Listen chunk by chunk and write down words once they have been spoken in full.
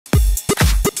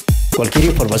Cualquier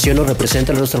información no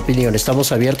representa nuestra opinión.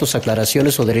 Estamos abiertos a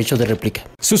aclaraciones o derechos de réplica.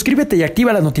 Suscríbete y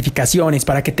activa las notificaciones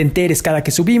para que te enteres cada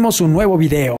que subimos un nuevo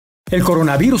video. El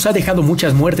coronavirus ha dejado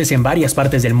muchas muertes en varias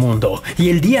partes del mundo y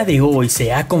el día de hoy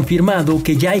se ha confirmado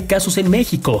que ya hay casos en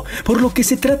México, por lo que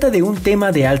se trata de un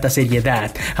tema de alta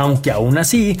seriedad, aunque aún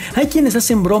así hay quienes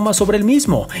hacen bromas sobre el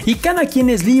mismo y cada quien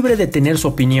es libre de tener su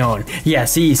opinión, y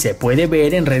así se puede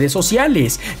ver en redes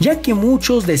sociales, ya que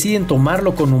muchos deciden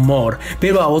tomarlo con humor,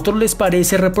 pero a otros les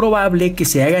parece reprobable que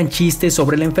se hagan chistes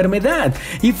sobre la enfermedad,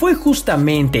 y fue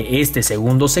justamente este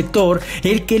segundo sector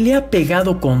el que le ha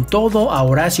pegado con todo a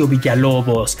Horacio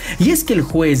Villalobos, y es que el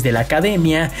juez de la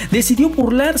academia decidió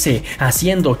burlarse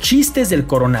haciendo chistes del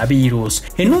coronavirus.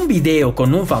 En un video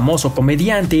con un famoso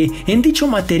comediante, en dicho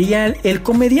material el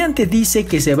comediante dice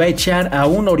que se va a echar a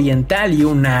un oriental y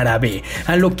un árabe,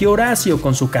 a lo que Horacio,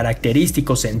 con su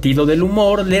característico sentido del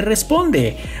humor, le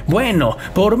responde: bueno,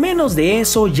 por menos de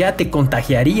eso ya te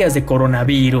contagiarías de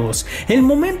coronavirus. El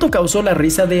momento causó la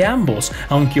risa de ambos,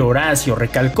 aunque Horacio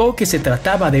recalcó que se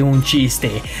trataba de un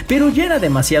chiste, pero ya era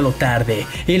demasiado tarde.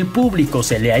 El público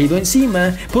se le ha ido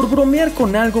encima por bromear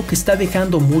con algo que está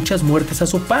dejando muchas muertes a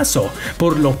su paso,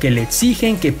 por lo que le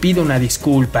exigen que pida una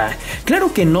disculpa.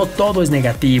 Claro que no todo es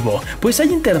negativo, pues hay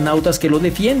internautas que lo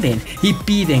defienden y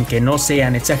piden que no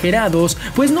sean exagerados,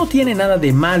 pues no tiene nada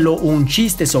de malo un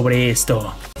chiste sobre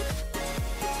esto.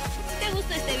 Si te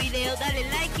gustó este video, dale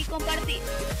like y compartir,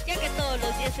 ya que todos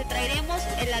los días te traeremos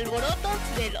el alboroto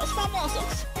de los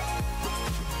famosos.